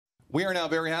We are now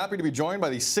very happy to be joined by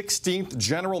the 16th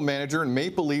general manager in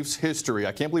Maple Leafs history.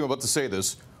 I can't believe I'm about to say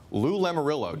this. Lou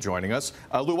Lamoriello joining us.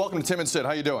 Lou, welcome to Tim and Sid.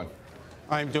 How you doing?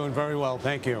 I'm doing very well,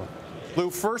 thank you. Lou,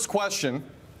 first question,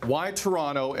 why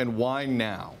Toronto and why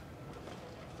now?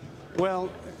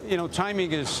 Well, you know,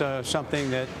 timing is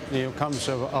something that, you know, comes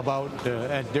about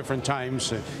at different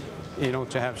times, you know,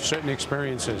 to have certain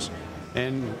experiences.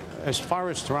 And as far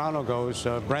as Toronto goes,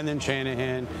 Brendan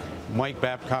Shanahan, Mike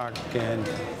Babcock, and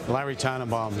Larry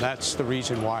Tannenbaum, that's the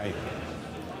reason why.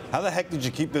 How the heck did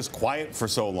you keep this quiet for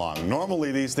so long?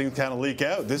 Normally these things kind of leak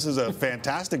out. This is a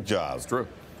fantastic job. It's true.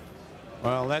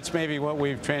 Well, that's maybe what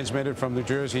we've transmitted from New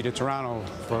Jersey to Toronto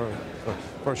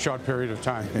for a short period of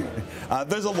time.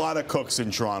 There's a lot of cooks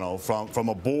in Toronto, from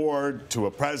a board to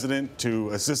a president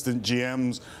to assistant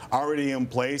GMs already in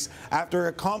place. After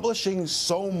accomplishing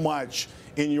so much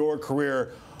in your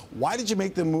career, why did you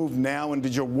make the move now, and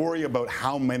did you worry about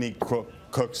how many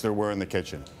cooks there were in the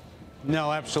kitchen?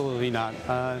 No, absolutely not.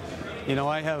 You know,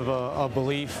 I have a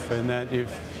belief in that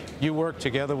if you work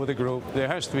together with a group, there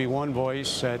has to be one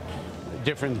voice at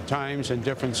different times and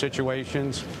different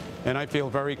situations, and I feel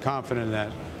very confident in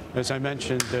that. As I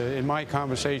mentioned in my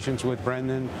conversations with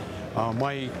Brendan,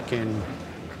 Mike, and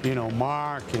you know,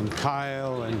 Mark and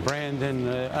Kyle and Brandon,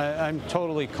 I'm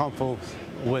totally comfortable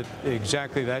with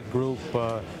exactly that group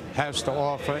has to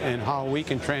offer and how we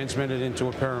can transmit it into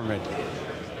a pyramid.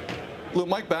 Lou,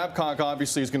 Mike Babcock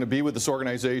obviously is going to be with this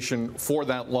organization for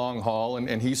that long haul,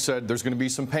 and he said there's going to be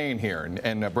some pain here.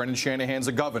 And Brendan Shanahan's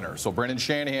a governor, so Brendan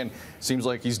Shanahan seems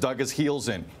like he's dug his heels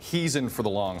in. He's in for the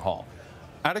long haul.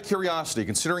 Out of curiosity,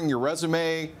 considering your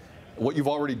resume, what you've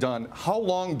already done, how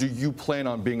long do you plan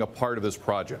on being a part of this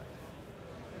project?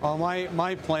 Well,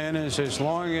 my plan is, as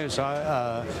long as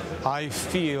I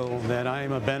feel that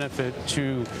I'm a benefit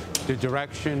to the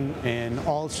direction and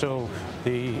also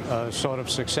the sort of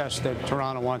success that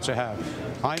Toronto wants to have.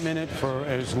 I'm in it for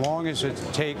as long as it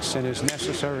takes and as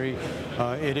necessary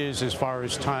it is as far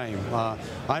as time.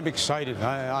 I'm excited.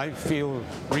 I feel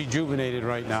rejuvenated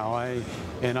right now.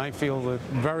 And I feel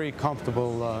very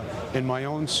comfortable in my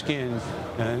own skin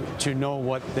to know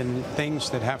what the things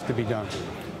that have to be done.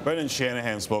 Brendan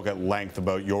Shanahan spoke at length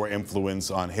about your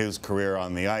influence on his career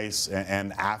on the ice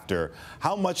and after.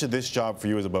 How much of this job for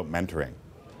you is about mentoring?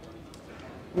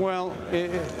 Well,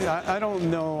 I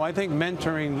don't know. I think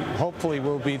mentoring hopefully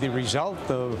will be the result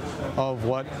of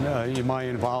what my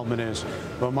involvement is.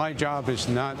 But my job is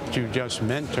not to just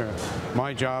mentor.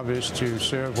 My job is to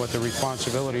serve what the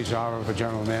responsibilities are of a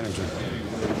general manager.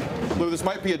 Lou, this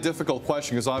might be a difficult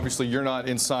question because obviously you're not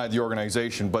inside the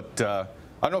organization, but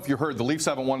I don't know if you heard, the Leafs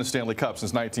haven't won a Stanley Cup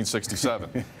since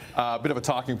 1967. A bit of a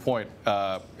talking point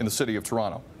in the city of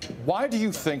Toronto. Why do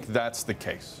you think that's the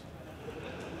case?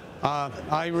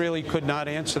 I really could not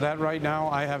answer that right now.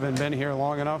 I haven't been here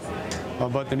long enough,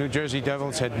 but the New Jersey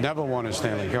Devils had never won a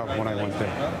Stanley Cup when I went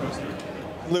there.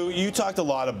 Lou, you talked a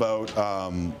lot about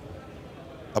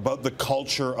the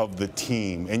culture of the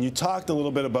team, and you talked a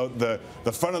little bit about the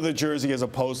front of the jersey as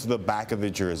opposed to the back of the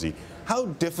jersey. How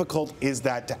difficult is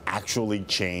that to actually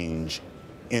change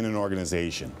in an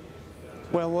organization?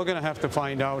 Well, we're going to have to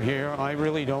find out here. I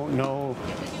really don't know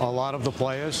a lot of the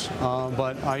players,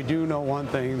 but I do know one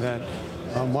thing, that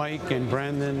Mike and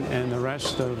Brendan and the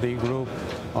rest of the group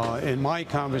in my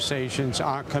conversations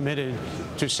are committed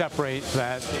to separate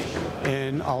that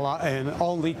and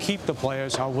only keep the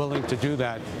players who are willing to do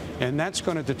that. And that's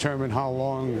going to determine how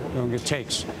long it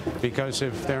takes, because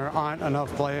if there aren't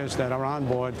enough players that are on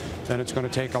board, then it's going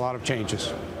to take a lot of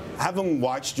changes. Having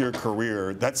watched your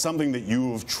career, that's something that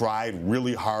you have tried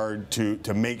really hard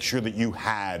to make sure that you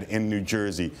had in New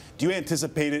Jersey. Do you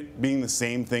anticipate it being the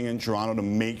same thing in Toronto, to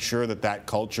make sure that that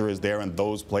culture is there and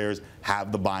those players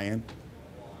have the buy-in?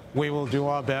 We will do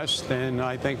our best, and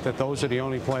I think that those are the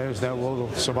only players that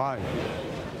will survive.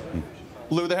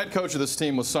 Lou, the head coach of this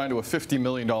team was signed to a $50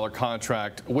 million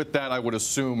contract. With that, I would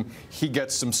assume he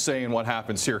gets some say in what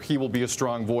happens here. He will be a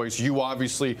strong voice. You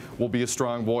obviously will be a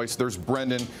strong voice. There's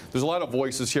Brendan. There's a lot of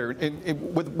voices here.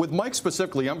 With Mike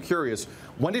specifically, I'm curious,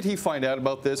 when did he find out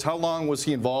about this? How long was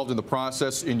he involved in the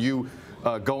process in you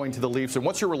going to the Leafs? And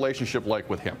what's your relationship like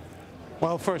with him?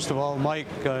 Well, first of all, Mike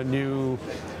knew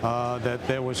that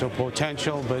there was a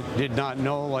potential, but did not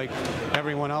know, like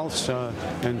everyone else,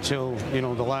 until, you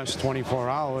know, the last 24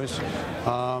 hours.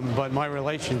 But my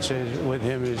relationship with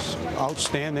him is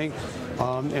outstanding,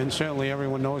 and certainly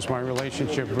everyone knows my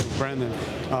relationship with Brendan.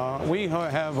 We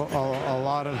have a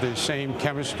lot of the same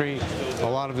chemistry, a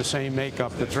lot of the same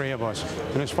makeup, the three of us.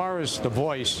 And as far as the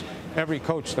voice, every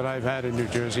coach that I've had in New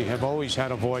Jersey have always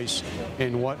had a voice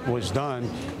in what was done,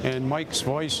 and Mike's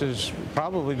voice is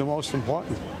probably the most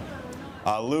important.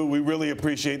 Lou, we really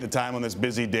appreciate the time on this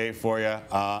busy day for you,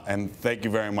 and thank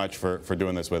you very much for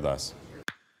doing this with us.